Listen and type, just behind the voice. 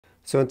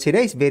So in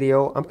today's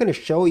video, I'm going to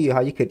show you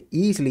how you could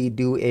easily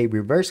do a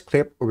reverse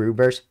clip or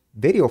reverse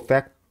video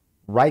effect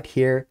right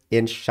here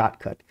in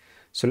Shotcut.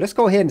 So let's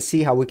go ahead and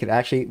see how we could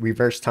actually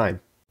reverse time.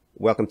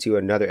 Welcome to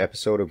another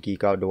episode of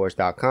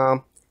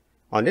geekoutdoors.com.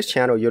 On this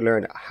channel, you'll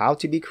learn how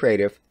to be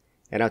creative,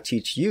 and I'll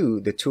teach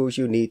you the tools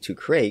you need to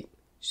create.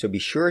 So be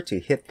sure to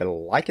hit the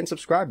like and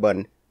subscribe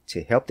button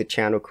to help the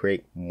channel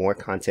create more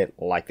content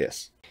like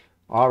this.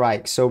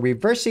 Alright, so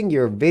reversing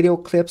your video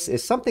clips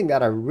is something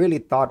that I really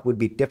thought would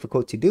be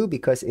difficult to do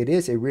because it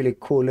is a really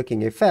cool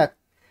looking effect.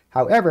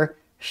 However,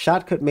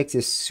 Shotcut makes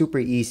it super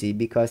easy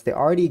because they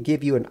already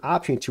give you an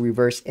option to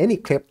reverse any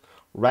clip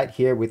right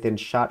here within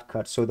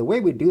Shotcut. So the way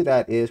we do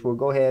that is we'll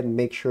go ahead and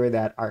make sure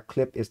that our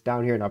clip is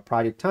down here in our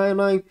project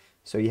timeline.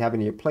 So you have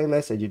it in your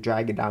playlist and you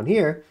drag it down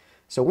here.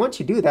 So once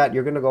you do that,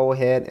 you're going to go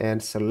ahead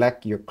and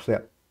select your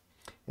clip.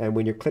 And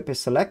when your clip is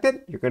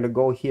selected, you're going to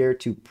go here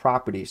to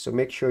properties. So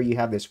make sure you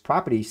have this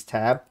properties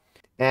tab.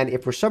 And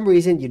if for some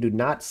reason you do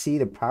not see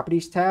the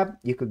properties tab,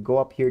 you could go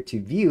up here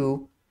to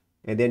view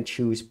and then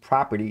choose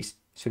properties.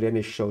 So then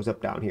it shows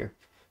up down here.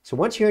 So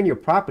once you're in your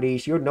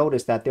properties, you'll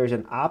notice that there's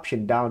an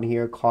option down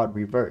here called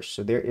reverse.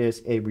 So there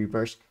is a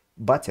reverse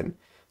button.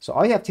 So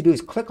all you have to do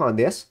is click on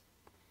this.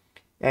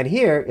 And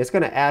here it's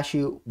going to ask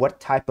you what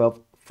type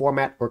of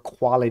format or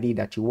quality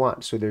that you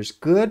want. So there's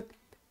good,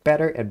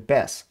 better, and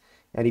best.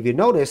 And if you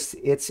notice,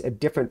 it's a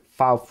different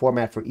file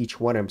format for each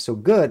one of them. So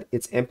good,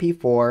 it's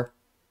MP4.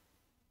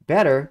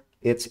 Better,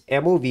 it's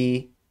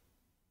MOV.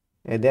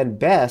 And then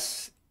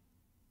best,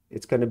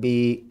 it's going to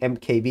be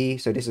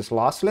MKV. So this is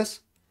lossless.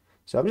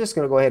 So I'm just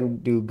going to go ahead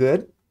and do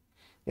good.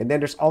 And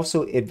then there's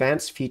also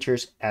advanced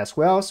features as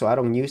well. So I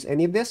don't use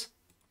any of this.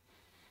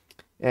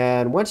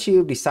 And once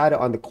you've decided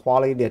on the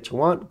quality that you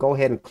want, go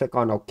ahead and click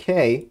on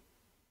OK.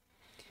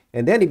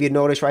 And then if you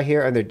notice right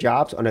here under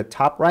jobs on the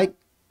top right,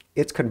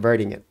 it's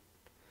converting it.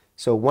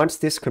 So once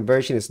this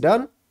conversion is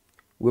done,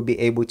 we'll be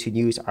able to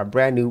use our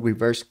brand new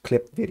reverse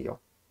clip video.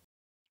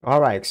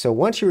 All right, so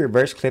once your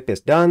reverse clip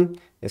is done,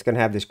 it's going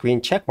to have this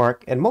green check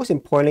mark. And most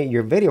importantly,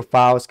 your video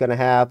file is going to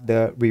have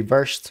the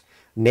reversed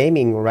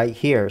naming right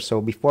here. So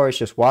before it's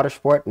just water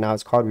sport, now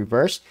it's called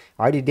reverse.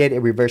 I already did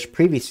a reverse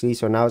previously,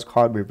 so now it's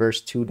called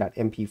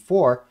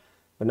reverse2.mp4.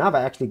 But now if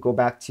I actually go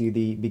back to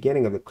the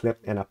beginning of the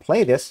clip and I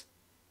play this,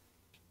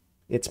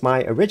 it's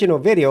my original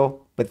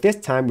video, but this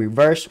time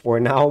reverse or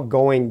now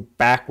going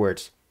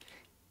backwards.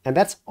 And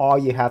that's all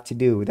you have to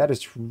do. That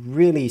is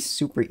really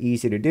super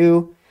easy to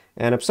do.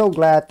 And I'm so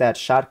glad that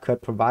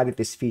Shotcut provided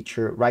this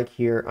feature right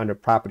here under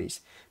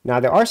properties.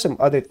 Now there are some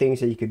other things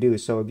that you could do.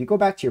 So if you go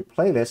back to your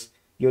playlist,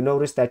 you'll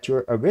notice that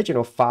your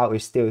original file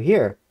is still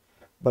here.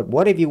 But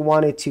what if you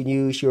wanted to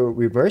use your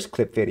reverse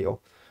clip video?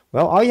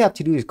 Well, all you have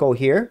to do is go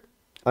here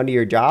under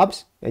your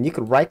jobs and you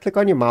can right click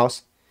on your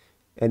mouse.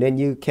 And then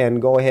you can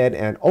go ahead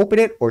and open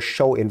it or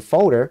show in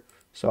folder.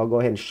 So I'll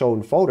go ahead and show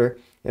in folder.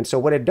 And so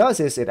what it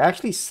does is it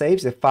actually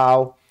saves the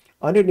file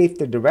underneath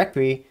the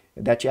directory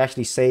that you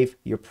actually save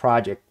your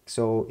project.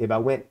 So if I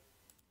went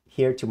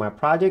here to my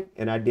project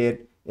and I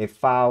did a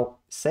file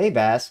save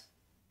as,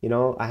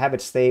 I have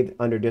it saved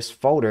under this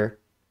folder.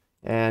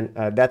 And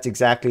that's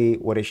exactly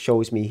what it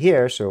shows me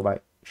here. So if I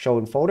show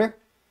in folder,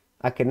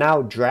 I can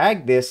now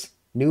drag this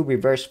new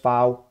reverse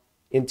file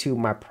into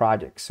my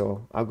project.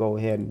 So I'll go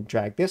ahead and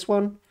drag this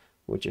one,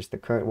 which is the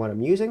current one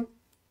I'm using.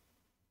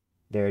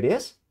 There it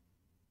is.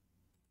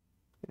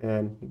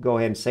 And go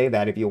ahead and save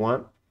that if you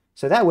want.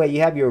 So that way you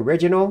have your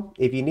original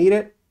if you need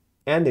it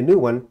and the new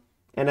one.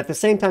 And at the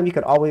same time, you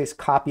could always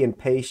copy and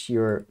paste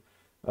your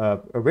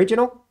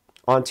original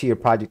onto your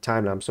project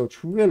timeline. So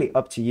it's really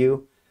up to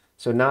you.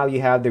 So now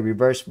you have the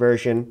reverse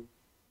version.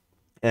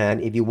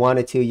 And if you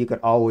wanted to, you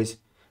could always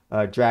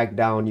drag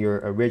down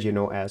your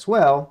original as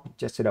well,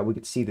 just so that we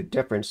could see the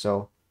difference.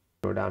 So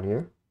go down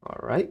here. All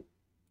right.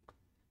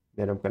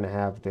 Then I'm going to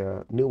have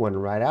the new one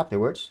right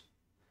afterwards.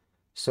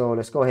 So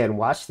let's go ahead and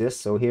watch this.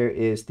 So here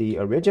is the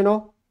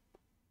original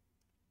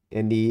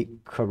in the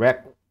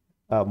correct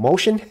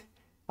motion,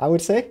 I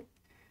would say.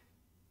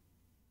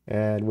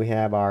 And we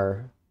have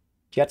our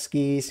jet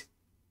skis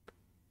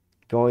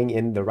going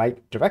in the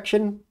right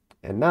direction.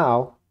 And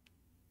now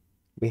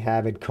we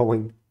have it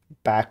going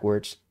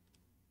backwards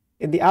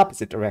in the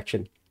opposite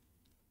direction.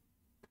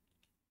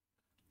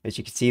 As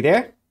you can see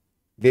there,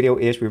 video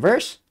is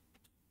reverse,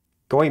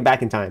 going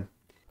back in time.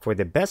 For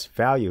the best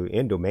value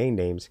in domain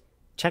names,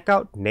 check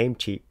out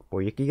Namecheap,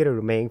 where you can get a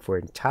domain for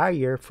an entire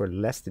year for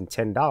less than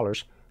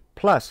 $10,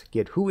 plus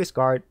get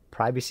WhoisGuard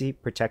privacy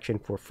protection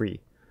for free.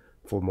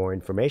 For more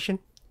information,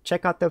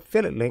 check out the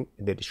affiliate link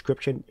in the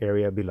description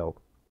area below.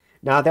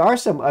 Now there are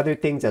some other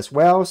things as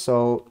well.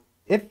 So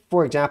if,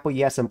 for example,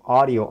 you have some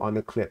audio on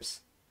the clips,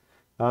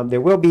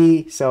 there will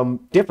be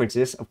some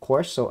differences, of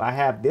course. So I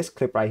have this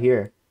clip right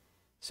here.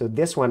 So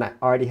this one, I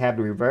already have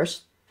the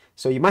reverse.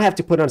 So you might have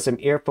to put on some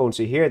earphones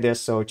to hear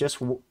this. So just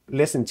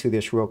listen to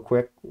this real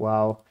quick.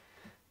 Wow,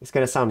 it's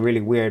going to sound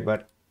really weird,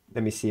 but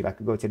let me see if I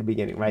could go to the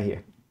beginning right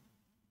here.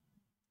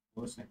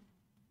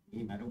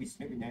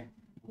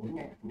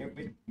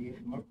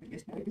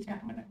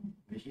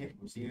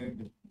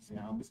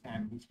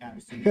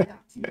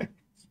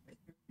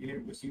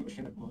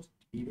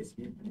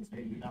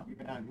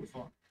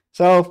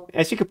 So,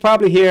 as you could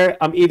probably hear,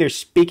 I'm either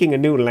speaking a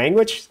new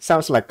language,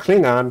 sounds like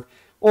Klingon,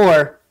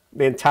 or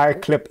the entire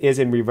clip is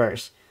in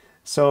reverse.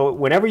 So,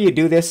 whenever you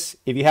do this,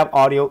 if you have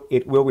audio,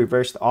 it will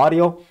reverse the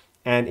audio.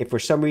 And if for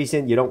some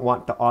reason you don't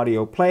want the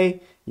audio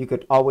play, you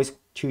could always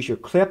choose your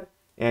clip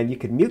and you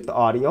could mute the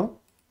audio,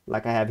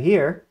 like I have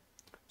here.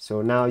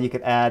 So now you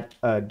could add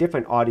a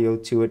different audio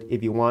to it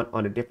if you want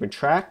on a different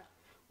track.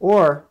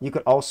 Or you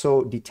could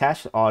also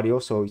detach the audio.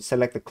 So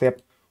select the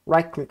clip,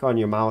 right click on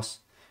your mouse,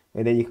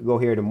 and then you could go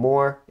here to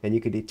more and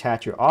you could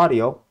detach your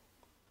audio.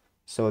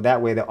 So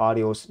that way the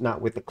audio is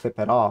not with the clip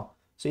at all.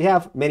 So you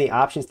have many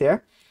options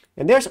there.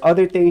 And there's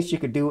other things you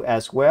could do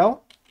as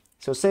well.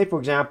 So say for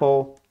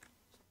example,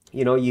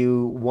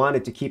 you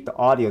wanted to keep the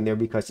audio in there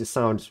because it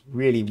sounds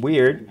really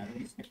weird.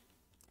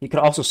 You could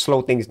also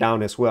slow things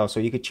down as well. So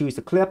you could choose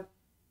the clip,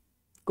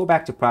 go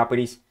back to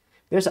properties.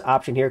 There's an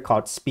option here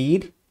called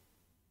speed.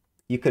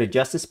 You could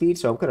adjust the speed.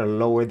 So I'm going to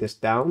lower this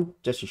down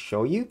just to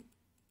show you.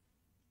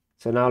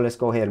 So now let's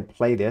go ahead and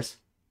play this.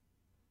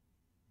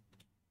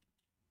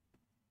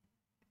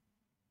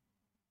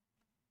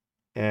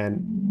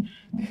 And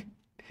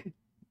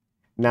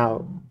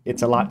now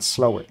it's a lot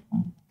slower.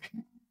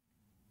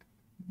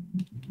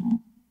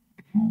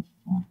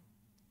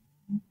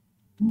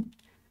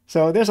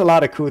 So there's a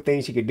lot of cool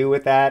things you could do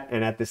with that.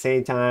 And at the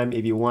same time,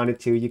 if you wanted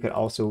to, you could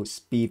also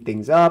speed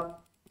things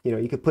up.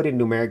 You could put in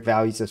numeric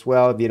values as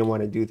well if you don't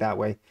want to do it that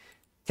way. It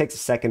takes a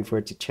second for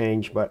it to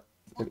change, but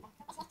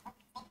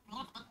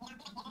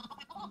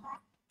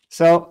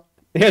so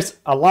there's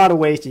a lot of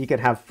ways that you can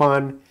have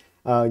fun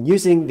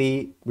using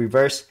the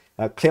reverse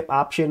clip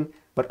option,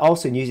 but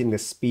also using the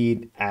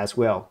speed as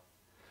well.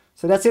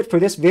 So that's it for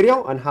this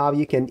video on how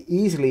you can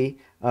easily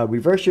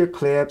reverse your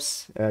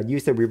clips,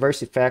 use the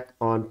reverse effect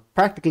on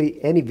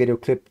practically any video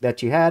clip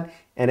that you had.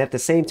 And at the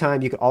same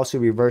time, you could also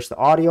reverse the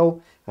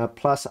audio.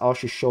 Plus, I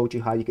also showed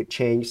you how you could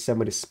change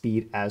some of the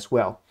speed as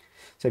well.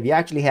 So if you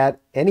actually had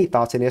any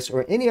thoughts on this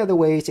or any other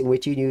ways in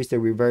which you use the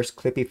reverse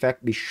clip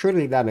effect, be sure to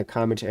leave that in the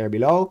comments area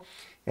below.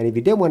 And if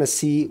you did want to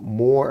see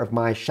more of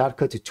my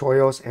Shotcut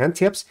tutorials and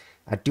tips,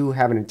 I do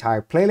have an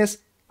entire playlist.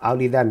 I'll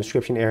leave that in the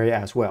description area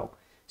as well.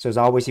 So as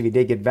always, if you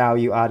did get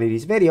value out of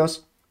these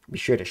videos, be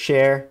sure to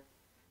share,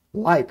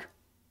 like,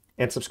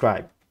 and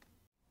subscribe.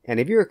 And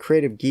if you're a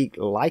creative geek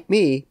like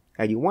me,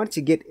 and you want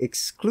to get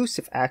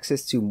exclusive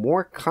access to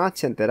more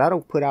content that I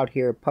don't put out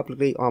here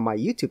publicly on my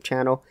YouTube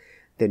channel,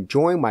 then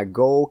join my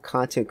Gold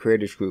Content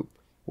Creators group,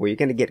 where you're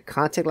going to get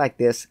content like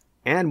this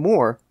and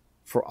more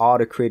for all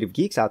the creative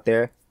geeks out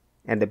there.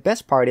 And the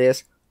best part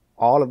is,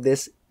 all of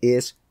this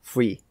is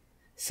free.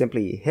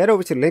 Simply head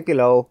over to the link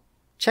below,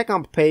 check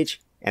out my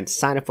page, and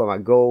sign up for my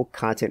Gold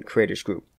Content Creators group.